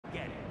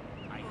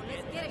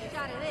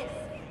side of this.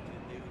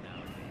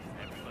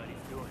 Everybody's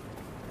doing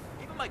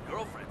it. Even my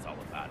girlfriend's all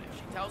about it.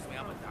 She tells me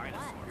I'm a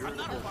dinosaur. I'm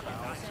not a fucking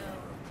dinosaur.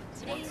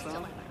 So, today's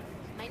July.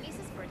 My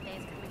niece's birthday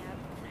is coming up,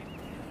 and I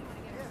really want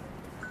to get her.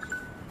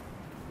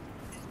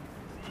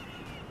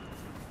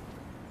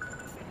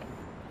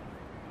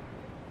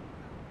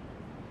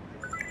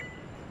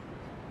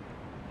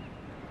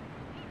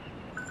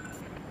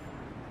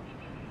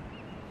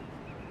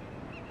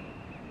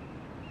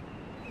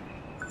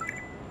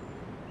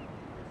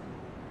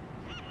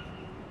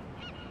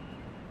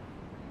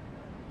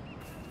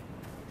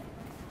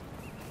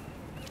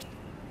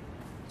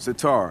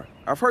 Sitar,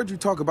 I've heard you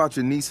talk about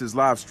your niece's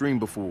live stream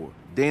before.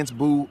 Dance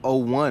Boo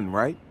 '01,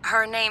 right?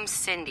 Her name's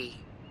Cindy,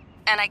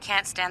 and I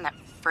can't stand that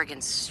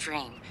friggin'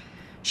 stream.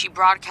 She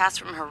broadcasts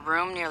from her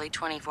room nearly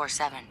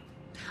 24/7.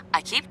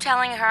 I keep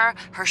telling her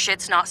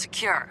shit's not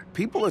secure.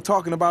 People are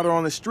talking about her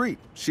on the street.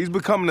 She's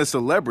becoming a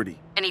celebrity.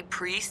 Any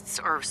priests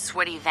or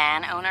sweaty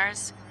van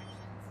owners?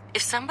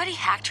 If somebody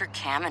hacked her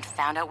cam and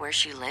found out where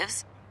she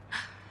lives,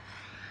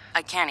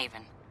 I can't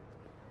even.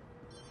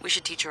 We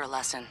should teach her a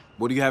lesson.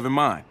 What do you have in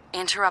mind?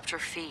 Interrupt her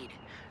feed.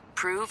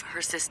 Prove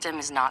her system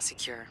is not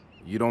secure.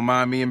 You don't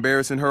mind me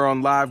embarrassing her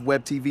on live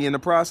web TV in the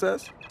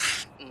process?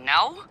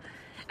 No?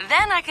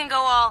 Then I can go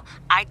all,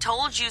 I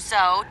told you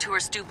so, to her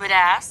stupid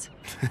ass.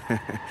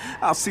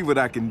 I'll see what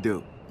I can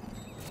do.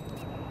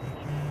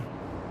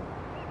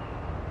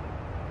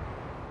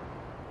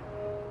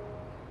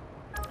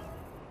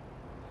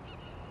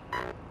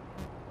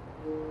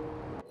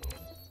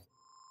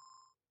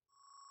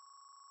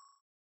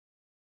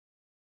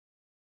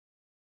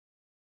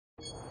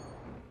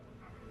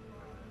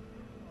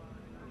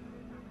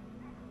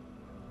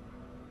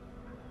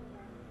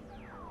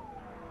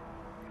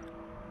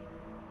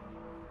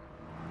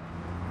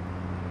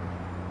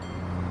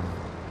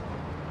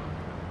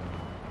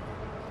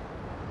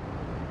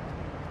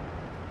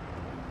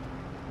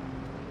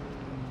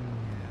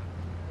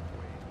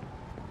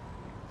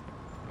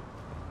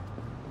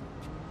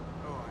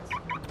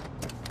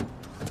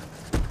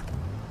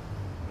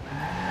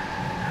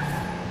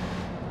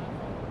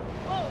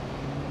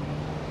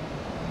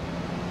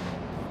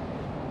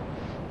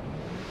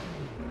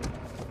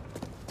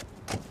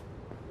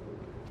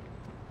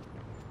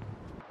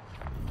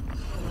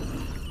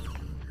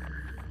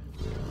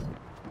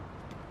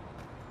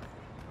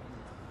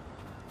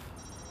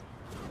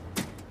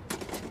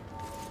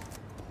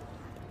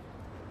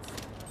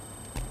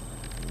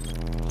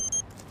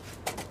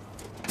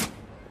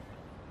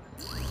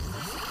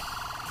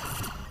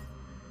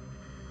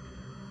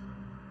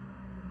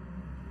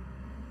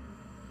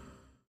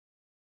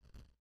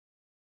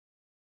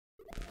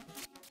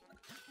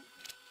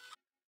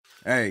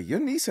 Hey, your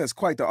niece has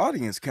quite the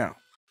audience count.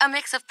 A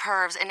mix of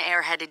pervs and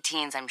airheaded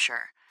teens, I'm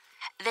sure.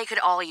 They could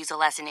all use a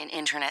lesson in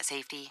internet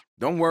safety.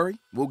 Don't worry,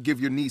 we'll give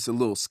your niece a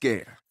little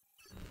scare.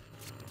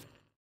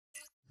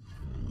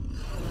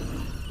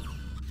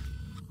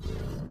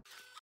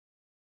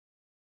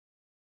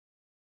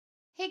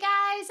 Hey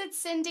guys, it's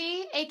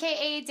Cindy,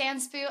 aka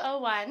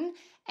DanceBoo01,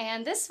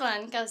 and this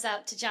one goes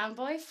out to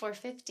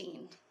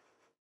JohnBoy415.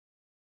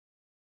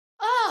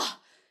 Oh,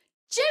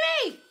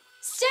 Jimmy!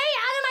 Stay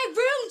out of my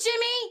room,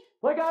 Jimmy!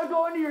 Like I'm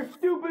going to your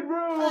stupid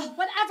room!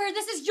 Whatever,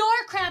 this is your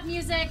crap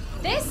music.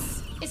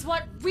 This is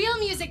what real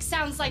music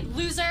sounds like,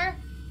 loser.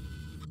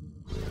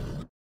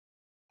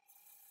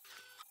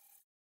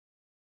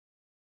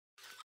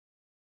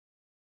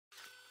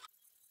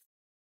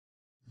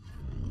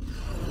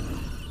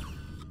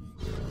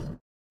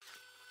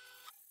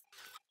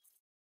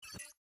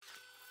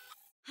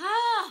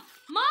 Ah,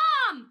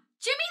 Mom!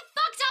 Jimmy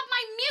fucked up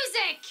my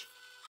music!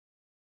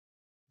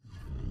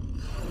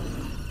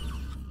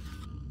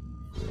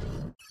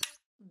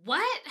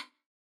 What?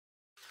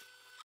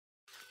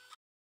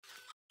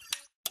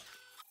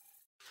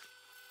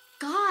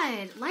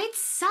 God,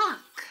 lights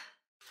suck.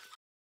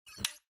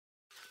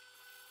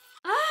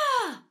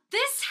 Ah,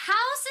 this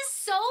house is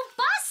so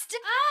bust.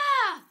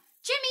 Ah,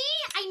 Jimmy,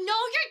 I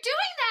know you're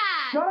doing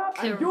that. Shut up,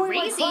 I'm doing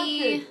my Crazy.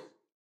 questions.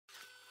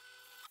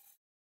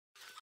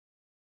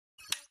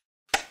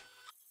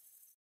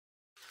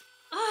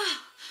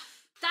 Ah,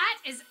 that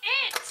is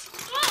it.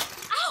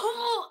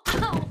 Oh,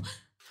 ow,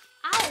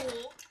 ow,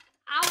 ow,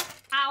 ow,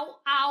 ow,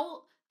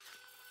 ow,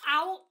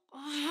 ow.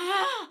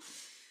 Ah.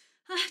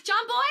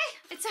 John Boy,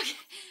 it's okay.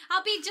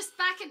 I'll be just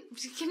back in.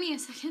 Give me a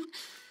second.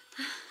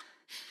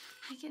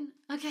 I can.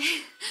 Okay.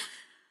 Okay.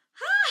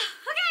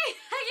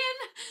 I can.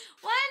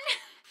 1,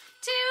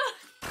 2.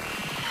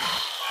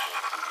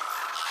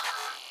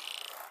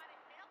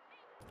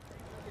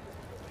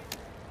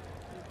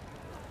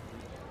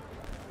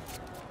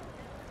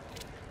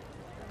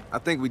 I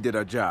think we did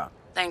our job.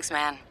 Thanks,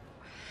 man.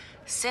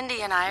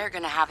 Cindy and I are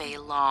gonna have a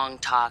long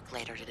talk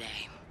later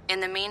today. In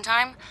the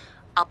meantime,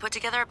 I'll put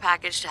together a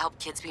package to help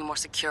kids be more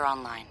secure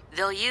online.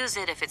 They'll use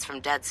it if it's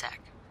from DedSec.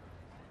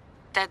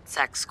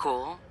 DedSec's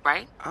cool,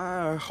 right?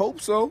 I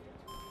hope so.